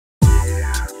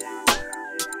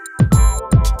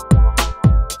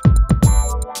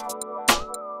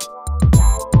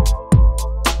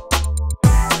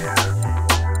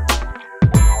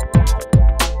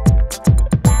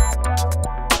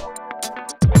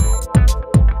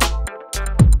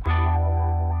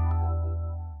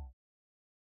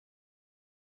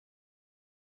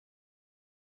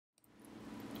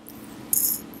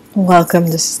Welcome.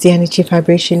 This is the energy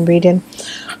vibration reading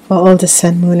for all the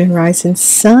sun, moon, and rising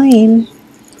sign.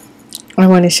 I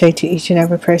want to say to each and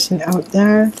every person out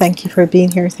there, thank you for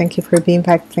being here. Thank you for being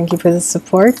back. Thank you for the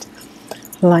support,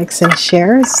 likes and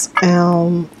shares.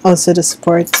 Also the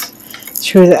support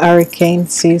through the hurricane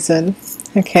season.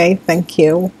 Okay, thank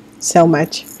you so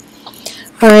much.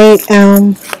 All right.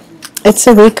 It's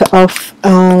a week of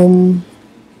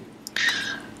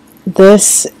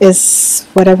this is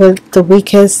whatever the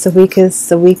week is. The week is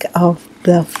the week of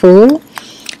the Fool.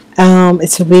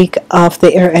 It's a week of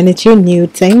the air energy, new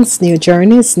things, new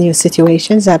journeys, new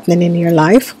situations happening in your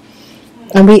life.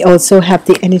 And we also have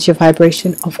the energy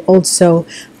vibration of also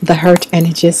the heart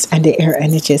energies and the air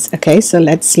energies. Okay, so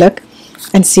let's look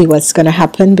and see what's going to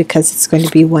happen, because it's going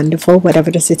to be wonderful. Whatever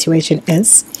the situation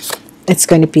is, it's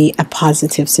going to be a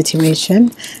positive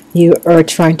situation. You are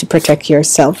trying to protect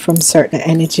yourself from certain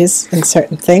energies and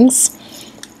certain things,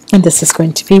 and this is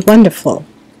going to be wonderful.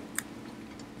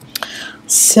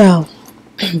 So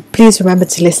please remember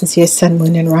to listen to your sun,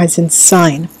 moon, and rising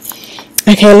sign.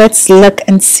 Okay, let's look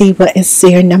and see what is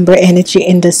your number energy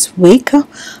in this week.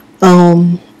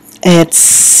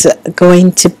 It's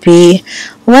going to be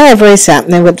whatever is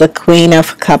happening with the Queen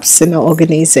of Cups in the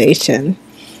organization.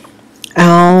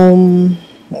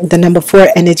 The number 4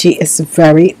 energy is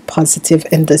very positive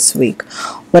in this week.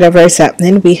 Whatever is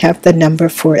happening, we have the number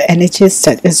 4 energies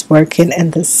that is working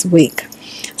in this week.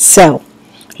 So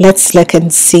let's look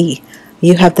and see.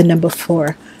 You have the number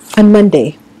 4. On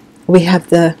Monday, we have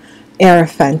the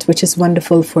Hierophant, which is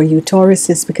wonderful for you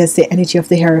Tauruses, because the energy of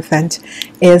the Hierophant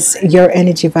is your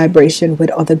energy vibration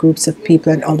with other groups of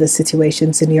people and other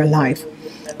situations in your life.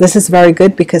 This is very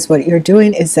good, because what you're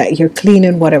doing is that you're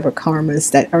cleaning whatever karmas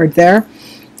that are there.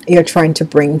 You're trying to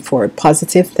bring forward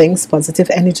positive things, positive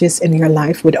energies in your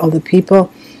life with other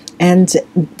people. And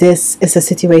this is a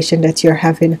situation that you're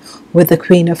having with the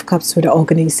Queen of Cups, with the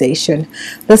organization.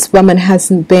 This woman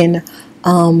hasn't been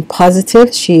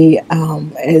positive. She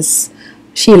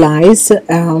lies.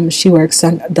 She works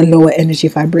on the lower energy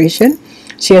vibration.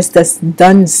 She has just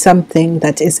done something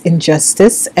that is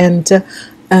injustice, and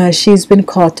she's been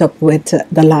caught up with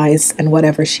the lies and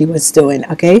whatever she was doing.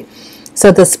 Okay, so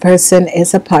this person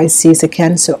is a Pisces, a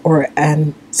Cancer, or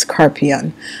a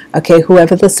Scorpion. Okay,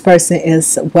 whoever this person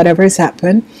is, whatever has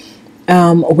happened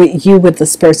with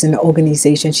this person, the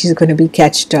organization, she's going to be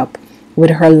catched up with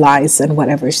her lies and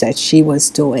whatever that she was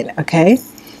doing. Okay,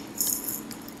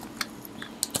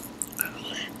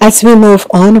 as we move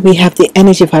on, we have the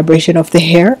energy vibration of the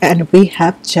hair, and we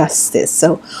have justice.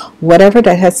 So whatever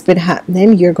that has been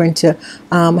happening, you're going to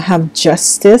have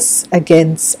justice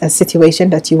against a situation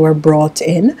that you were brought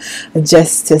in,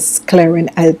 justice clearing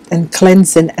and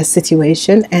cleansing a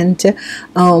situation, and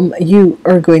you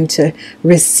are going to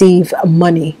receive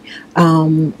money.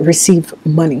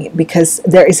 Because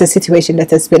there is a situation that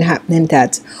has been happening,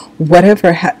 that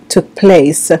whatever took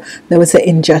place, there was an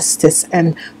injustice,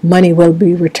 and money will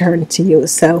be returned to you.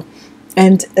 So,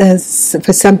 and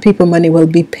for some people, money will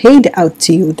be paid out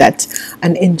to you. That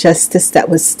an injustice that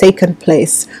was taken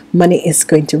place, money is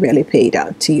going to really paid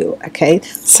out to you. Okay,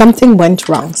 something went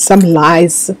wrong, some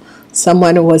lies,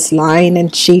 someone was lying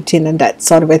and cheating and that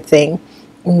sort of a thing.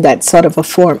 That sort of a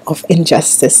form of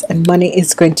injustice, and money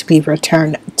is going to be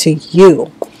returned to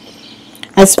you.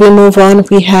 As we move on,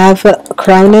 we have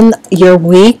crowning your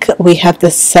week. We have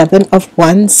the 7 of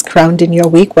Wands crowned in your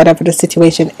week, whatever the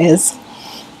situation is.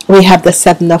 We have the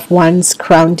 7 of Wands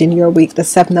crowned in your week. The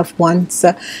 7 of Wands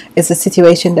is a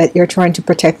situation that you're trying to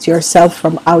protect yourself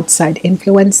from outside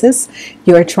influences.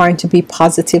 You are trying to be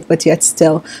positive, but yet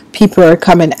still people are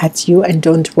coming at you. And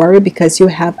don't worry, because you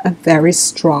have a very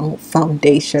strong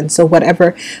foundation. So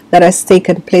whatever that has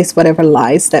taken place, whatever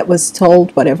lies that was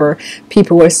told, whatever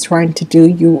people were trying to do,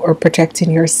 you are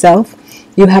protecting yourself.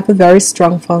 You have a very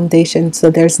strong foundation, so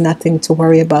there's nothing to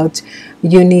worry about.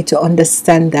 You need to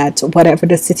understand that whatever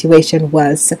the situation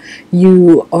was,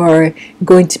 you are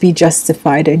going to be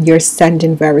justified, and you're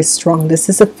standing very strong. This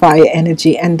is a fire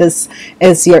energy, and this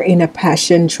is your inner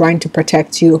passion trying to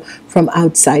protect you from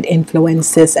outside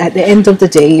influences. At the end of the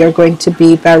day, you're going to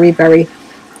be very, very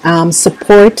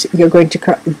support. You're going to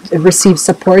receive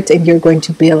support, and you're going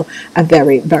to build a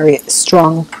very, very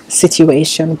strong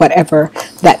situation, whatever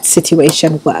that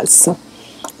situation was.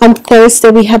 On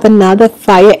Thursday, we have another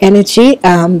fire energy,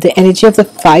 the energy of the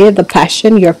fire, the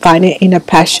passion. You're finding inner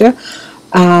passion.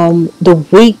 The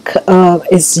week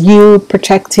is you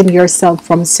protecting yourself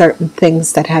from certain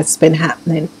things that has been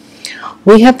happening.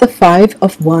 We have the Five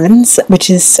of Wands, which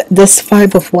is, this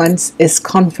Five of Wands is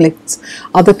conflicts.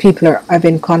 Other people are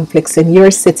having conflicts, and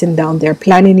you're sitting down there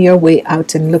planning your way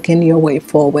out and looking your way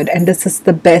forward. And this is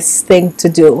the best thing to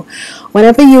do.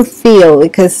 Whenever you feel,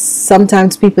 because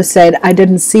sometimes people said, I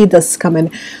didn't see this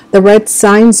coming. The red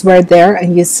signs were there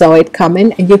and you saw it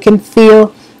coming, and you can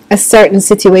feel a certain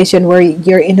situation where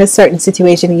you're in a certain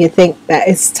situation and you think that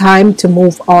it's time to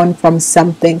move on from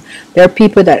something. There are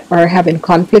people that are having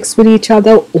conflicts with each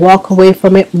other. Walk away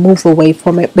from it, move away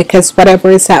from it, because whatever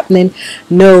is happening,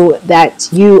 know that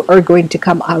you are going to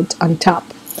come out on top.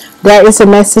 There is a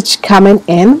message coming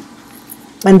in,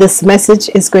 and this message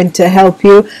is going to help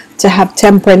you to have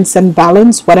temperance and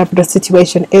balance. Whatever the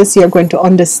situation is, you're going to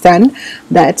understand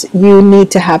that you need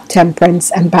to have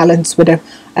temperance and balance with a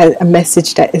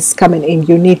message that is coming in.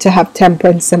 You need to have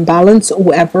temperance and balance,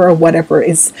 whoever or whatever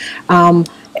is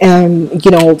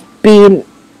being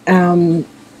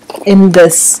in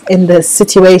this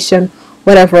situation,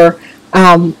 whatever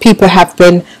people have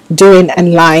been doing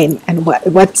and lying, and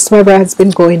whatsoever has been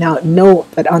going out. Know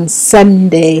that on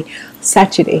Saturday,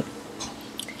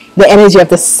 the energy of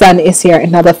the sun is here,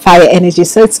 another fire energy.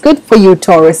 So it's good for you,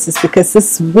 Taurus, because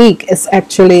this week is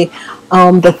actually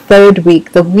the third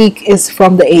week. The week is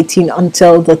from the 18th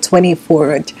until the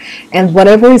 24th, and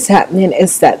whatever is happening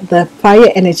is that the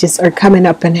fire energies are coming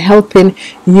up and helping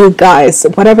you guys.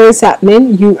 Whatever is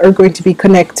happening, you are going to be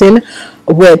connecting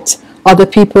with other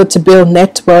people to build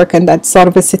network and that sort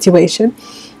of a situation.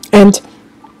 And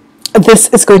this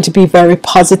is going to be very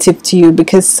positive to you,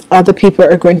 because other people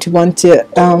are going to want to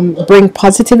bring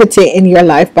positivity in your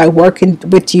life by working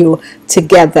with you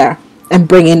together and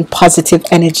bringing positive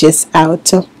energies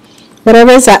out.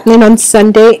 Whatever is happening on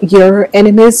Sunday, your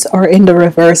enemies are in the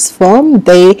reverse form.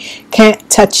 They can't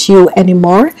touch you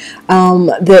anymore.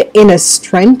 The inner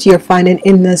strength, you're finding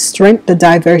inner strength, the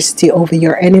diversity over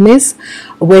your enemies,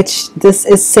 which this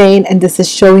is saying, and this is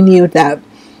showing you that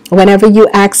whenever you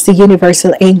ask the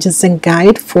universal angels and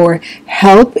guide for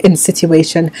help in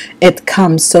situation, it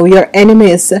comes. So your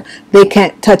enemies, they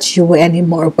can't touch you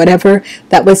anymore. Whatever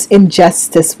that was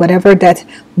injustice, whatever that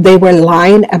they were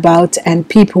lying about, and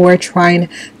people were trying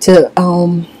to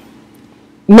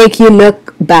make you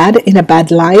look bad in a bad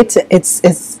light, it's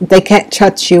they can't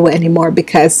touch you anymore,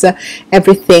 because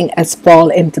everything has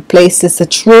fallen into places. The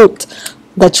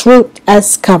truth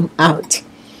has come out.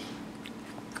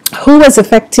 Who was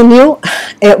affecting you?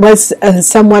 It was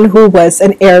someone who was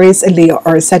an Aries, a Leo,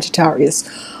 or a Sagittarius.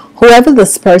 Whoever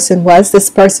this person was this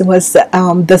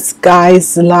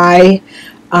guy's lie.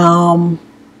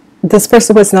 This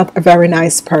person was not a very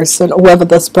nice person. Whoever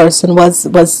this person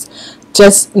was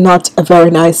just not a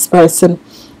very nice person.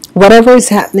 Whatever is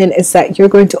happening is that you're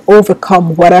going to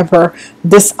overcome whatever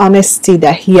dishonesty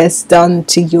that he has done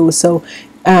to you. So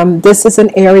this is an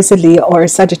Aries, a Leo, or a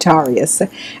Sagittarius,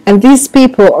 and these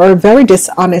people are very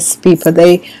dishonest people.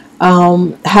 They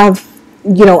have,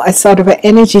 a sort of an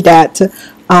energy that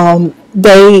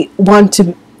they want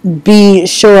to be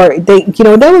sure they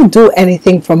will do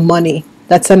anything for money.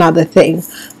 That's another thing.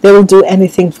 They will do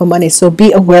anything for money. So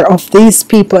be aware of these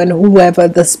people, and whoever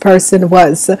this person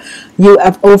was, you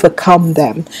have overcome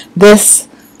them. This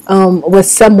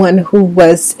was someone who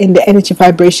was in the energy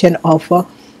vibration of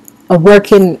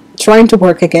trying to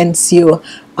work against you,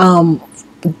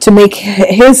 to make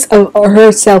his or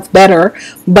herself better,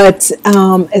 but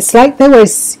it's like they were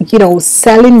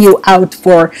selling you out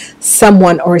for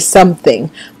someone or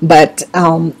something, but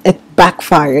it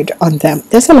backfired on them.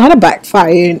 There's a lot of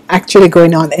backfiring actually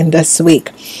going on in this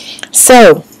week.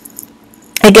 So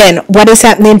again, what is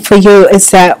happening for you is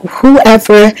that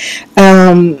whoever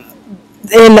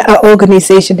in an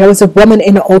organization, there was a woman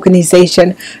in an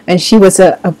organization, and she was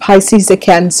a Pisces, a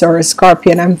Cancer, or a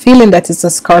Scorpion. I'm feeling that it's a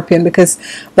Scorpion, because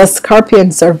the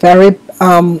Scorpions are very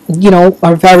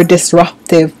are very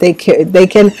disruptive. They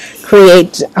can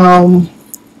create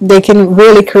they can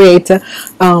really create a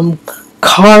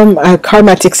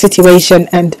karmatic situation,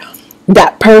 and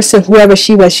that person, whoever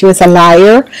she was a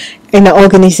liar in the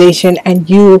organization, and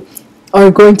you are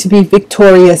going to be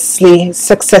victoriously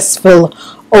successful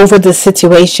over the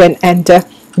situation. And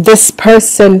this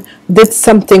person did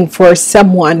something for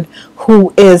someone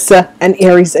who is an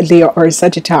Aries, a Leo, or a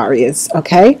Sagittarius.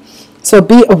 Okay, so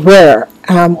be aware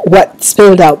what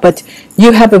spilled out, but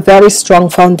you have a very strong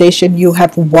foundation. You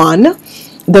have won.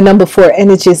 The number 4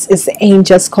 energies is the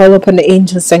angels. Call upon the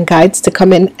angels and guides to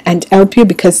come in and help you,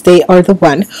 because they are the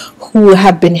one who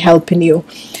have been helping you.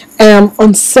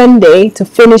 On Sunday, to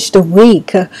finish the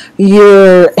week,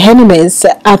 your enemies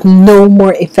have no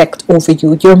more effect over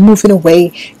you. You're moving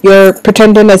away. You're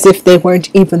pretending as if they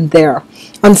weren't even there.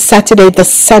 On Saturday, the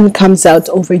sun comes out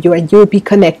over you, and you'll be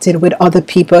connected with other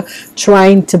people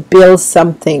trying to build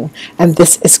something, and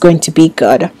this is going to be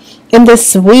good. In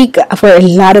this week, for a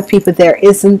lot of people, there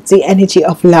isn't the energy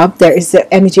of love. There is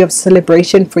the energy of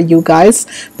celebration for you guys.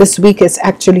 This week is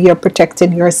actually you're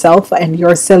protecting yourself, and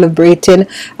you're celebrating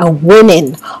a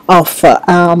winning of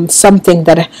something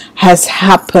that has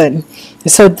happened.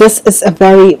 So this is a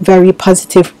very, very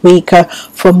positive week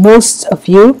for most of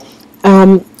you.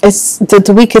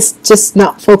 The week is just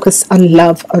not focused on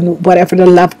love, on whatever the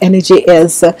love energy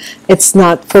is. It's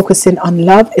not focusing on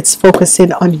love. It's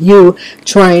focusing on you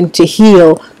trying to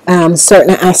heal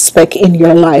certain aspect in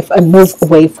your life and move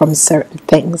away from certain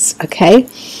things. Okay,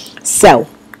 so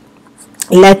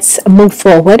let's move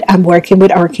forward. I'm working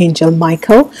with Archangel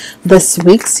Michael this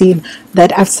week, seeing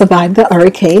that I've survived the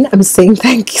hurricane. I'm saying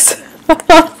thanks.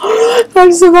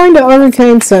 I've survived the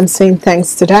hurricane, so I'm saying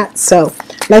thanks to that. So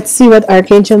let's see what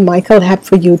Archangel Michael had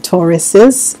for you,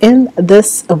 Tauruses, in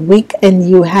this week. And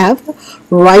you have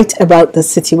write about the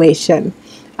situation.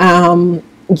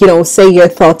 Say your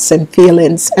thoughts and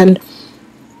feelings. And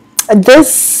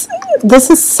this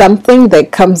is something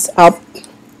that comes up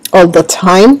all the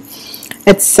time.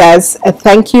 It says,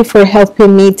 thank you for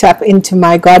helping me tap into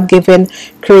my God-given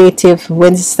creative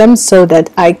wisdom so that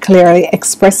I clearly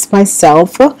express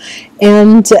myself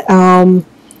and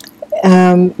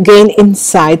gain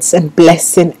insights and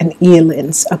blessing and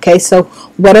healings. Okay, so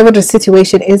whatever the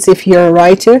situation is, if you're a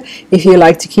writer, if you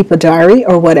like to keep a diary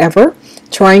or whatever,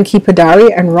 try and keep a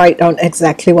diary and write down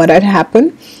exactly what had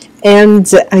happened.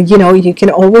 And you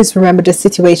can always remember the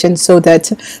situation, so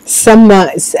that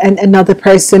another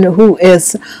person who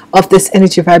is of this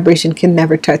energy vibration can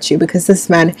never touch you, because this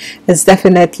man is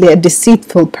definitely a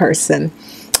deceitful person.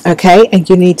 Okay, and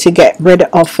you need to get rid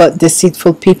of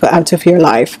deceitful people out of your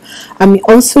life. I'm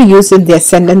also using the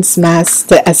Ascendance Mass,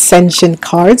 the Ascension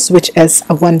cards, which is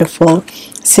a wonderful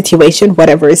situation.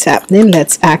 Whatever is happening,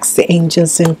 let's ask the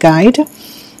angels and guide.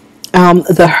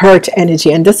 The hurt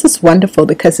energy, and this is wonderful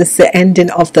because it's the ending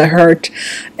of the hurt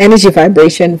energy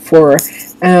vibration for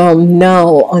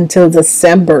now until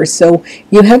December. So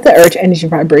you have the earth energy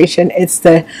vibration. It's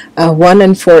the 1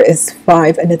 and 4 is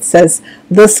 5, and it says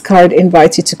this card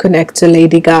invites you to connect to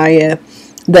Lady Gaia,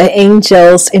 the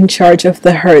angels in charge of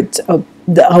the hurt of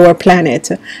our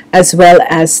planet, as well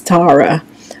as Tara,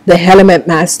 the element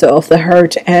master of the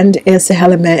hurt, and its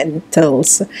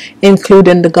elementals,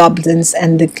 including the goblins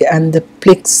and the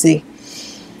pixie.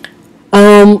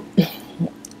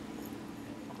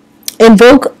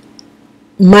 Invoke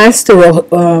Master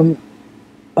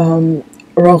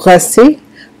Rohasi,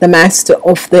 the master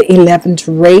of the 11th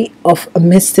ray of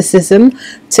mysticism,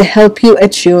 to help you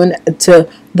attune to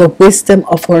the wisdom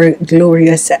of our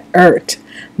glorious earth.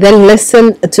 Then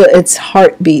listen to its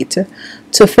heartbeat.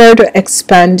 To further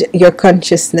expand your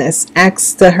consciousness,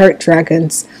 ask the Heart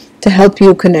Dragons to help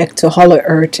you connect to Hollow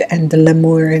Earth and the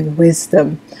Lemurian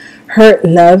wisdom. Heart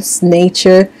loves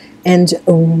nature, and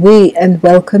we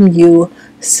welcome you.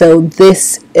 So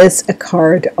this is a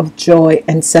card of joy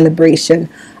and celebration.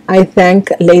 I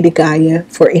thank Lady Gaia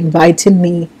for inviting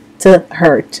me to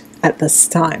Heart at this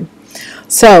time.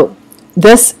 So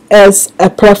this is a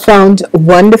profound,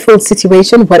 wonderful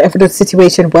situation. Whatever the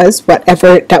situation was,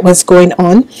 whatever that was going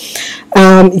on,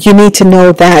 you need to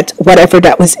know that whatever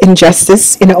that was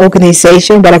injustice in an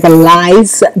organization, whatever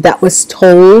lies that was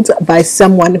told by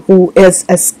someone who is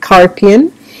a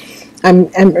Scorpion.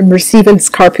 I'm receiving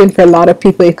Scorpion for a lot of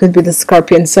people. It could be the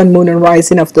Scorpion, Sun, Moon, and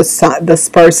Rising of this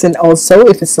person also.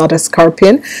 If it's not a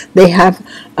Scorpion, they have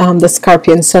the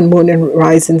Scorpion, Sun, Moon, and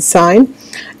Rising sign.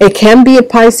 It can be a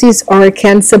Pisces or a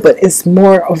Cancer, but it's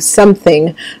more of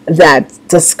something that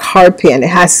the Scorpion, it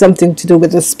has something to do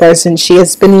with this person. She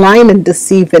has been lying and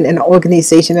deceiving an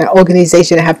organization. An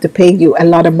organization have to pay you a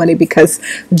lot of money because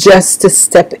just to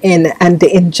step in, and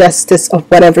the injustice of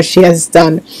whatever she has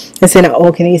done is in an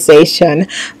organization.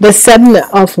 The 7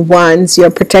 of Wands,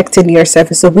 you're protecting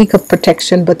yourself. It's a week of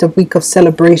protection, but a week of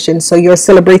celebration. So you're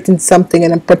celebrating something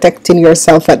and protecting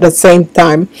yourself at the same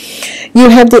time. You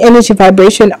have the energy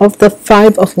vibration of the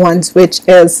 5 of Wands, which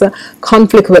is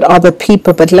conflict with other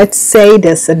people. But let's say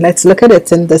this, and let's look at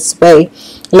it in this way.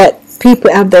 Let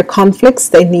people have their conflicts.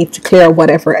 They need to clear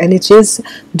whatever energies.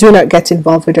 Do not get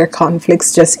involved with their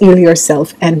conflicts. Just heal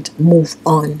yourself and move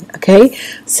on. Okay,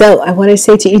 so I want to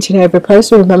say to each and every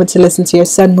person, remember to listen to your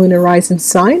Sun, Moon, and Rising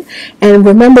sign, and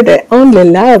remember that only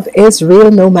love is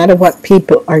real, no matter what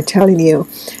people are telling you.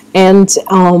 And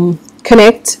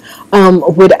connect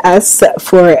with us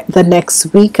for the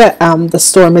next week. The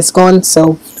storm is gone,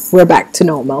 so we're back to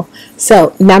normal. So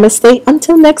namaste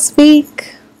until next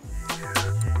week.